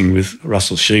discussing with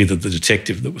Russell Sheether, the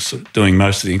detective that was doing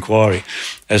most of the inquiry,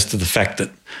 as to the fact that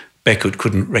Beckett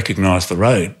couldn't recognise the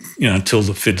road, until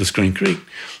the Fiddler's Green Creek.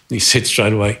 And he said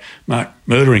straight away, "Mark,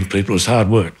 murdering people is hard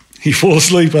work." He fell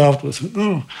asleep afterwards.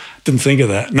 Oh, didn't think of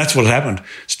that. And that's what happened.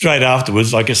 Straight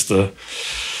afterwards, I guess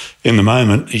in the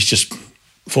moment, he's just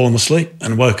fallen asleep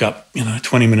and woke up,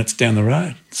 20 minutes down the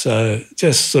road. So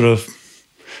just sort of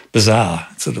bizarre,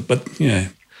 but.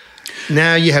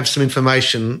 Now you have some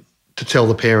information to tell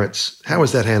the parents. How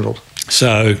was that handled?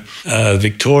 So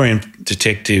Victorian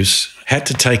detectives had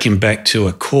to take him back to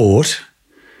a court,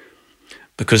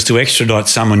 because to extradite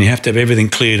someone, you have to have everything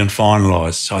cleared and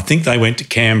finalised. So I think they went to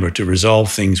Canberra to resolve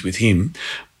things with him,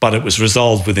 but it was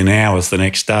resolved within hours the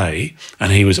next day,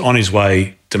 and he was on his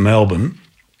way to Melbourne,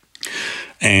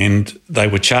 and they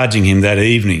were charging him that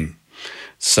evening.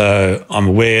 So I'm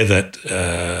aware that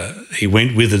he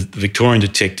went with the Victorian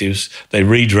detectives. They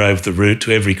redrove the route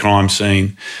to every crime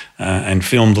scene and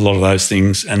filmed a lot of those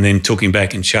things, and then took him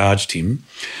back and charged him,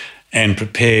 and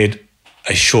prepared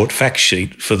a short fact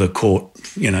sheet for the court,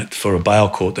 for a bail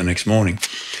court the next morning.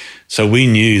 So we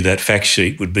knew that fact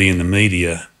sheet would be in the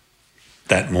media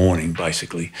that morning,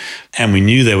 basically. And we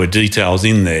knew there were details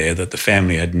in there that the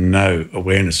family had no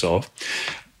awareness of.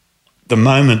 The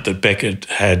moment that Beckett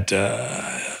had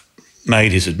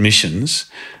made his admissions,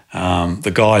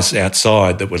 the guys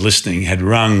outside that were listening had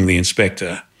rung the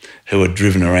inspector, who had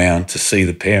driven around to see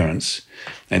the parents,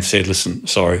 and said, "Listen,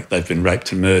 sorry, they've been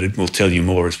raped and murdered. We'll tell you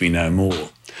more as we know more."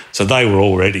 So they were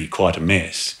already quite a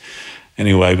mess.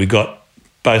 Anyway, we got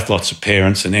both lots of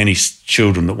parents and any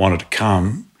children that wanted to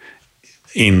come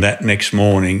in that next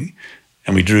morning,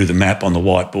 and we drew the map on the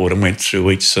whiteboard and went through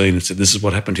each scene and said, "This is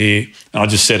what happened here." And I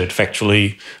just said it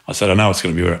factually. I said, "I know it's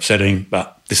going to be upsetting,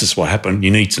 but this is what happened.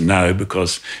 You need to know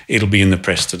because it'll be in the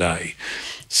press today."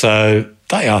 So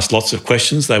they asked lots of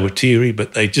questions. They were teary,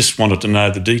 but they just wanted to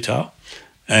know the detail.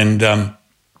 And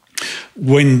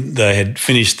when they had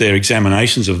finished their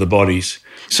examinations of the bodies,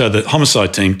 so the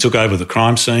homicide team took over the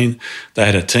crime scene. They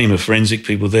had a team of forensic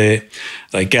people there.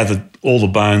 They gathered all the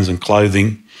bones and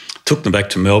clothing, took them back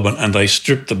to Melbourne, and they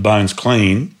stripped the bones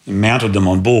clean and mounted them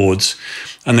on boards,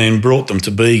 and then brought them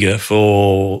to Bega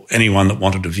for anyone that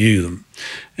wanted to view them.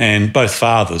 And both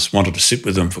fathers wanted to sit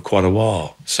with them for quite a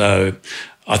while. So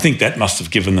I think that must have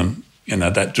given them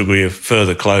that degree of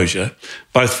further closure.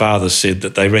 Both fathers said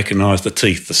that they recognised the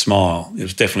teeth, the smile. It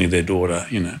was definitely their daughter,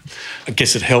 I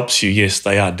guess it helps you. Yes,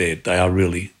 they are dead. They are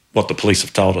really what the police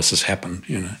have told us has happened,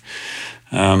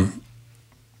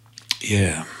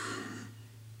 Yeah.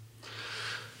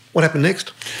 What happened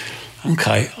next?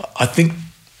 Okay, I think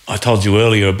I told you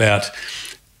earlier about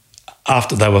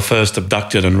after they were first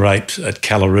abducted and raped at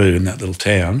Callaroo in that little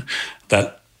town,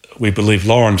 that we believe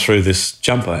Lauren threw this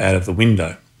jumper out of the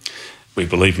window. We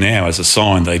believe now as a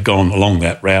sign they'd gone along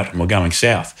that route and were going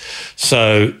south.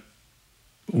 So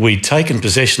we'd taken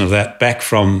possession of that back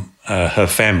from her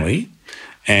family,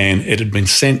 and it had been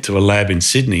sent to a lab in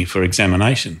Sydney for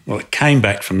examination. Well, it came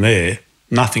back from there,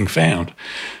 nothing found.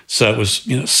 So it was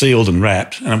sealed and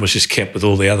wrapped, and it was just kept with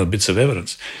all the other bits of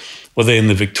evidence. Well, then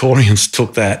the Victorians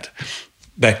took that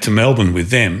back to Melbourne with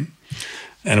them,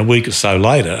 and a week or so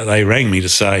later they rang me to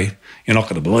say, "You're not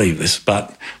going to believe this,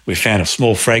 but we found a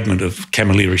small fragment of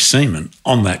Camilleri semen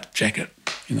on that jacket."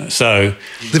 So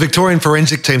the Victorian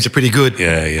forensic teams are pretty good.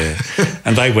 Yeah.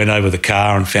 And they went over the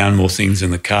car and found more things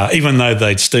in the car. Even though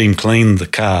they'd steam cleaned the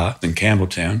car in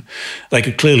Campbelltown, they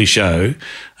could clearly show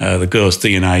the girl's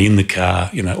DNA in the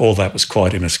car. All that was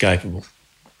quite inescapable.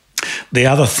 The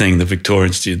other thing the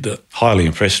Victorians did that highly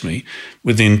impressed me,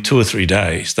 within 2 or 3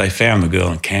 days, they found the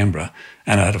girl in Canberra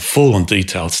and had a full and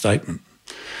detailed statement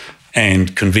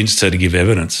and convinced her to give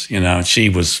evidence, and she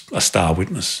was a star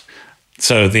witness.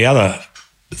 So the other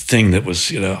thing that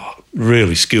was,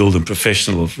 really skilled and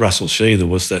professional of Russell Sheether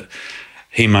was that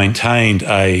he maintained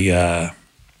a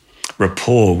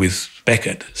rapport with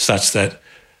Beckett such that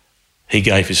he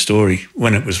gave his story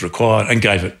when it was required and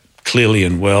gave it clearly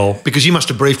and well. Because you must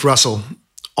have briefed Russell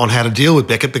on how to deal with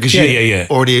Beckett because you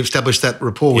already established that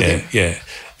rapport with him.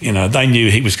 Yeah. They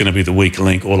knew he was going to be the weak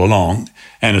link all along,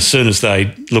 and as soon as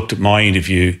they looked at my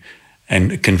interview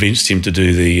and convinced him to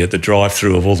do the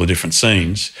drive-through of all the different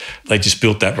scenes, they just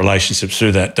built that relationship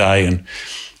through that day. And,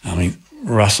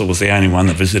 Russell was the only one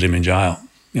that visited him in jail.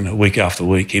 week after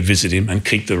week, he'd visit him and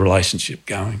keep the relationship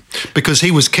going. Because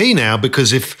he was key now,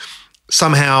 because if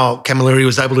somehow Camilleri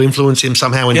was able to influence him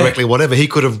somehow indirectly, whatever, he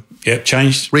could have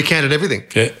changed, recanted everything.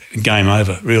 Yeah, game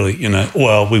over, really,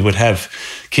 Well, we would have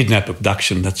kidnap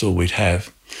abduction, that's all we'd have.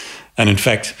 And in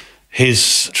fact,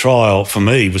 his trial for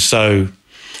me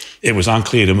it was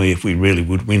unclear to me if we really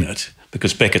would win it,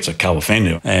 because Beckett's a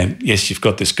co-offender. And yes, you've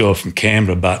got this girl from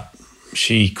Canberra, but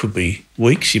she could be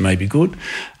weak, she may be good.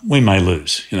 We may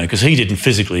lose, because he didn't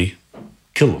physically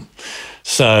kill them.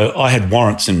 So I had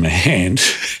warrants in my hand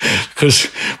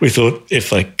because we thought if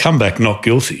they come back not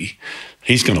guilty,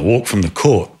 he's going to walk from the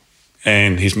court.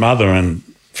 And his mother and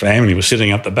family were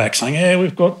sitting up the back saying, yeah,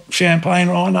 we've got champagne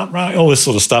right up, right, all this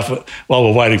sort of stuff while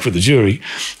we're waiting for the jury.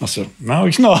 I said, no,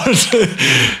 he's not.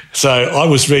 So I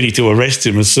was ready to arrest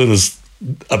him as soon as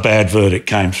a bad verdict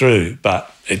came through,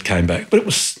 but it came back. But it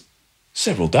was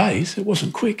several days. It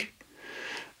wasn't quick.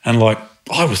 And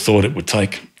I was thought it would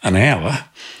take an hour.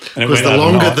 Because the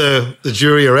longer the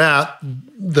jury are out,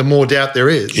 the more doubt there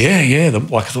is. Yeah.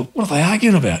 I thought, what are they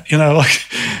arguing about?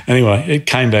 Anyway, it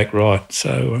came back right.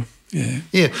 So, yeah.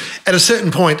 Yeah. At a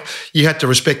certain point, you had to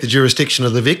respect the jurisdiction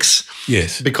of the Vics.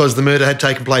 Yes. Because the murder had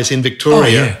taken place in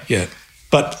Victoria. Oh, yeah.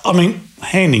 But,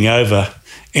 handing over,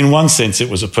 in one sense, it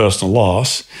was a personal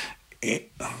loss.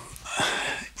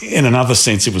 In another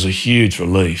sense, it was a huge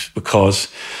relief because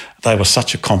they were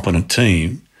such a competent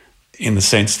team in the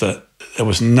sense that there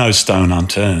was no stone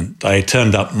unturned. They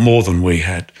turned up more than we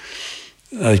had.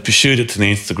 They pursued it to the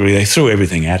nth degree. They threw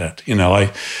everything at it.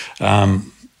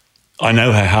 I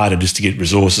know how hard it is to get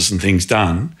resources and things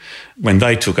done. When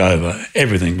they took over,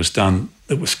 everything was done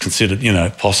that was considered,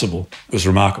 possible. It was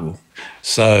remarkable.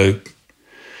 So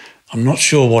I'm not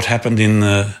sure what happened in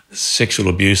the sexual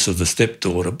abuse of the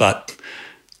stepdaughter, but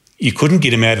you couldn't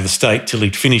get him out of the state till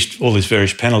he'd finished all his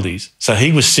various penalties. So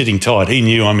he was sitting tight. He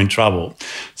knew I'm in trouble.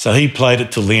 So he played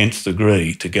it till the nth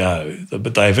degree to go.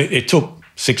 But it took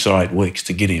 6 or 8 weeks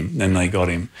to get him. Then they got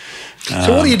him.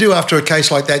 So what do you do after a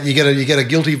case like that? You get a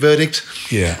guilty verdict.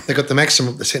 Yeah. They got the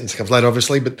maximum. The sentence comes later,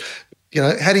 obviously. But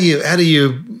how do you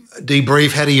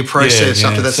debrief? How do you process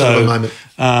after that sort of a moment?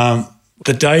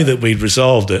 The day that we'd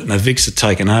resolved it and the Vics had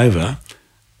taken over,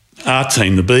 our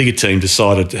team, the Bega team,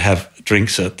 decided to have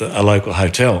drinks at a local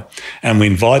hotel, and we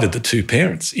invited the 2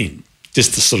 parents in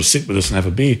just to sort of sit with us and have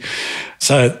a beer.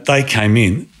 So they came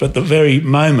in, but the very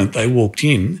moment they walked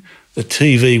in, the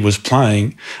TV was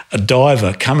playing a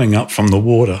diver coming up from the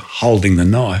water holding the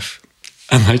knife,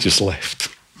 and they just left.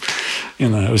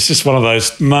 It was just one of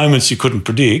those moments you couldn't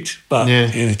predict, but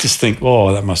you just think,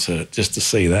 oh, that must hurt just to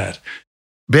see that.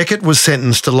 Beckett was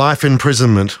sentenced to life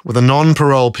imprisonment with a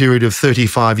non-parole period of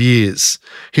 35 years.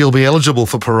 He'll be eligible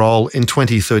for parole in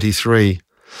 2033.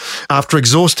 After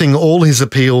exhausting all his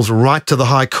appeals right to the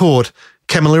High Court,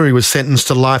 Camilleri was sentenced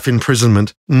to life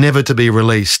imprisonment, never to be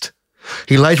released.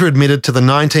 He later admitted to the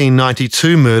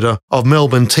 1992 murder of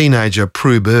Melbourne teenager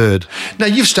Prue Bird. Now,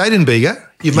 you've stayed in Bega.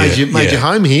 You've made your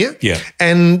home here. Yeah.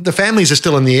 And the families are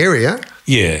still in the area.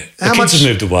 Yeah. The kids have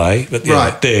moved away, but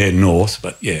they're north,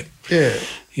 but yeah. Yeah.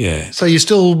 Yeah. So you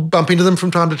still bump into them from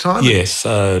time to time? Yes.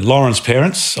 Lauren's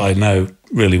parents I know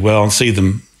really well and see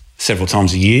them several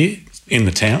times a year in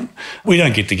the town. We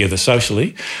don't get together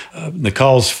socially.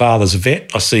 Nicole's father's a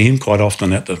vet. I see him quite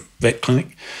often at the vet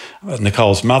clinic.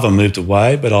 Nicole's mother moved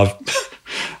away, but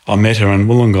I met her in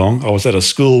Wollongong. I was at a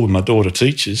school with my daughter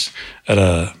teaches at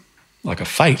a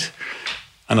fete,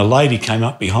 and a lady came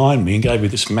up behind me and gave me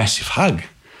this massive hug.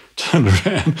 Turned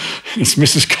around, it's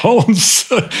Mrs. Collins.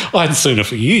 I hadn't seen her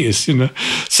for years,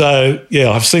 So,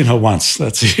 I've seen her once,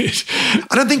 that's it.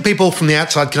 I don't think people from the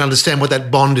outside can understand what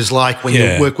that bond is like when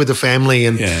you work with a family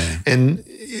and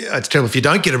it's terrible if you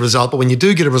don't get a result, but when you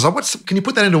do get a result, can you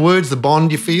put that into words, the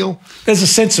bond you feel? There's a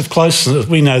sense of closeness.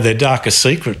 We know their darkest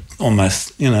secret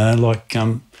almost, they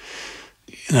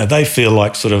feel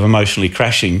like sort of emotionally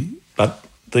crashing, but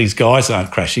these guys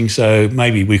aren't crashing, so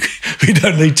maybe we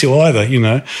don't need to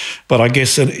either, But I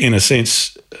guess in a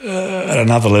sense, at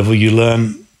another level, you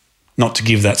learn not to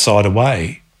give that side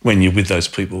away when you're with those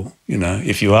people,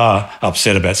 if you are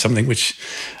upset about something, which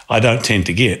I don't tend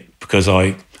to get because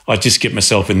I just get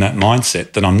myself in that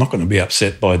mindset that I'm not going to be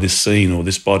upset by this scene or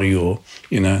this body or,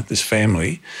 this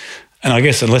family. And I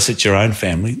guess unless it's your own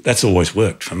family, that's always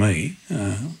worked for me.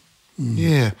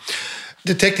 Yeah.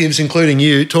 Detectives, including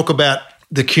you, talk about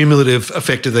the cumulative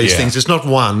effect of these things. It's not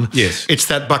one. Yes. It's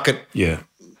that bucket. Yeah.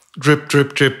 Drip,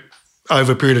 drip, drip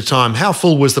over a period of time. How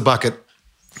full was the bucket?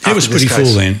 It was pretty full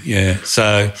then, yeah.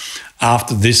 So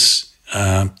after this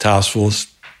task force,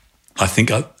 I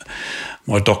think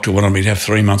my doctor wanted me to have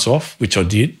 3 months off, which I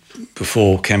did.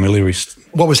 before Camilleri.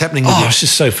 What was happening with you? I was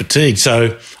just so fatigued.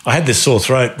 So I had this sore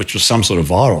throat, which was some sort of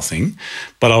viral thing,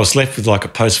 but I was left with like a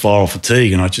post-viral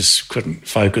fatigue and I just couldn't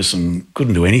focus and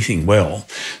couldn't do anything well.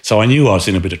 So I knew I was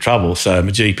in a bit of trouble. So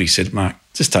my GP said, Mark,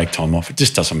 just take time off. It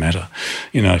just doesn't matter.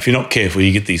 You know, if you're not careful,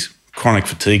 you get these chronic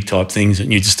fatigue type things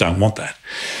and you just don't want that.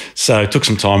 So I took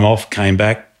some time off, came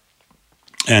back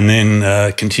and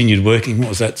then continued working. What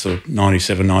was that, sort of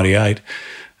 97, 98?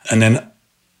 And then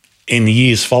in the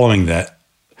years following that,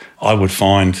 I would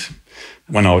find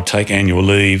when I would take annual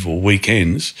leave or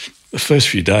weekends, the first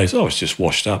few days I was just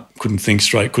washed up, couldn't think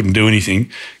straight, couldn't do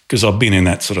anything because I've been in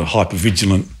that sort of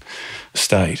hypervigilant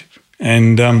state.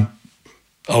 And I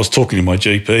was talking to my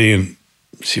GP and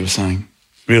she was saying,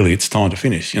 really, it's time to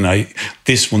finish. You know,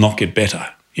 this will not get better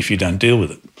if you don't deal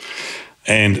with it.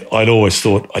 And I'd always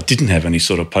thought I didn't have any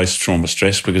sort of post-trauma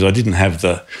stress because I didn't have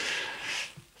the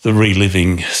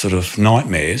reliving sort of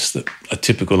nightmares that are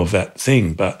typical of that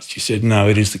thing. But she said, no,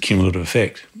 it is the cumulative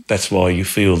effect. That's why you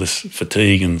feel this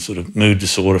fatigue and sort of mood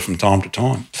disorder from time to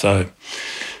time. So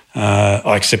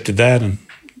I accepted that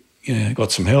and,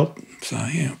 got some help. So,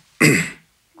 yeah.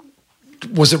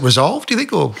 Was it resolved, do you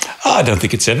think? Or I don't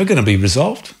think it's ever going to be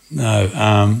resolved. No.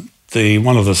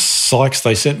 One of the psychs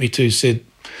they sent me to said,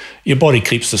 your body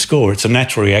keeps the score. It's a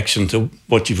natural reaction to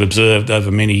what you've observed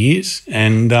over many years.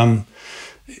 And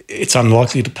it's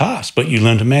unlikely to pass, but you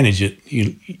learn to manage it.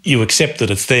 You accept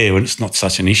that it's there and it's not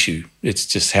such an issue. It's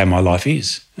just how my life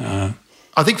is. I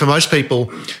think for most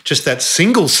people, just that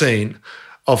single scene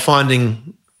of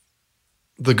finding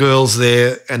the girls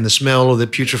there and the smell of their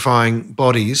putrefying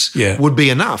bodies would be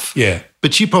enough. Yeah.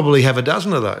 But you probably have a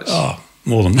dozen of those. Oh,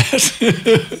 more than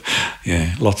that.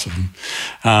 Yeah, lots of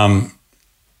them.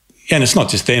 And it's not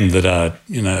just them that are,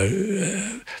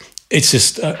 it's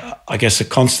just, I guess, a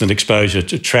constant exposure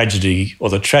to tragedy or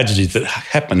the tragedies that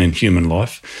happen in human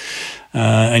life.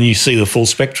 And you see the full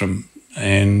spectrum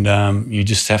and you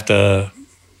just have to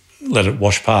let it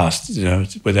wash past,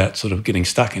 without sort of getting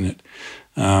stuck in it.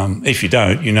 If you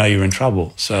don't, you're in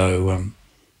trouble. So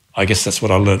I guess that's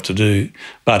what I learnt to do.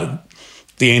 But at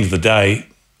the end of the day,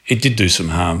 it did do some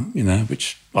harm,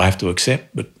 which I have to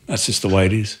accept, but that's just the way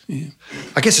it is. Yeah.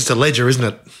 I guess it's a ledger, isn't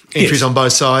it? Entries on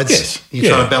both sides. Yes. You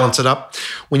try to balance it up.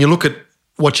 When you look at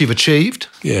what you've achieved,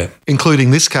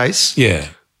 including this case,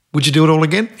 would you do it all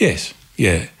again? Yes,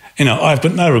 yeah. I've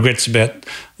got no regrets about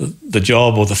the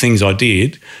job or the things I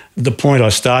did. The point I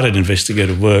started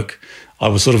investigative work, I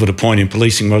was sort of at a point in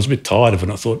policing where I was a bit tired of it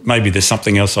and I thought maybe there's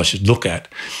something else I should look at.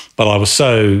 But I was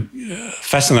so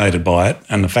fascinated by it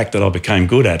and the fact that I became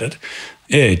good at it,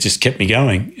 it just kept me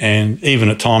going. And even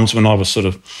at times when I was sort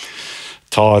of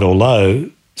tired or low,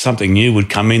 something new would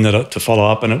come in to follow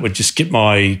up and it would just get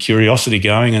my curiosity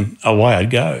going and away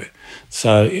I'd go.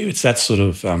 So it's that sort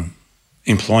of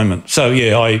employment. So,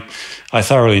 yeah, I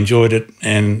thoroughly enjoyed it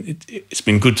and it's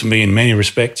been good to me in many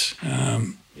respects.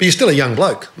 But you're still a young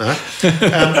bloke, Mark.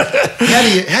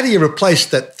 How do you replace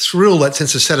that thrill, that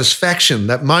sense of satisfaction,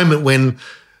 that moment when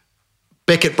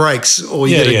Beckett breaks or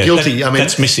you get a guilty?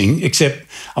 That's missing, except,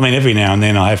 every now and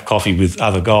then I have coffee with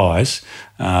other guys,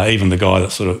 even the guy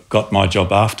that sort of got my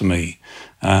job after me,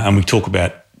 and we talk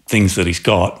about things that he's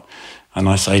got. And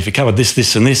I say, if you covered this,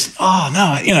 this and this, oh,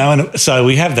 no, and so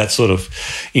we have that sort of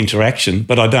interaction,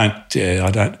 but I don't.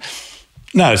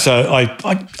 No, so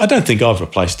I don't think I've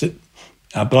replaced it.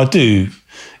 But I do,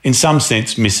 in some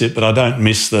sense, miss it. But I don't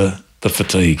miss the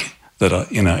fatigue that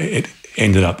it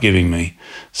ended up giving me.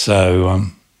 So,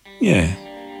 yeah.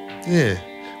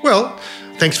 Well,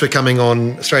 thanks for coming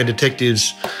on Australian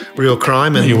Detectives Real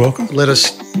Crime. And you're welcome. Let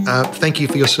us thank you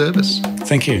for your service.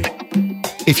 Thank you.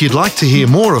 If you'd like to hear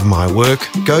more of my work,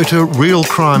 go to Real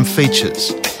Crime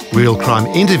Features, Real Crime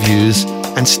Interviews,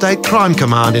 and State Crime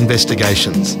Command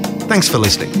Investigations. Thanks for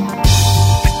listening.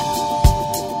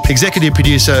 Executive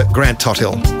producer Grant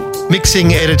Tothill.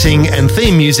 Mixing, editing and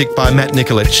theme music by Matt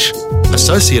Nikolic.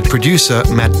 Associate producer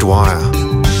Matt Dwyer.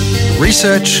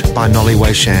 Research by Nolly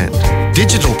Wei Shand.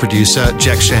 Digital producer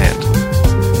Jack Shand.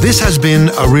 This has been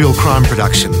a Real Crime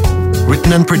production.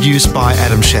 Written and produced by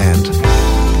Adam Shand.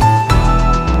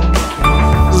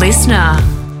 Listener.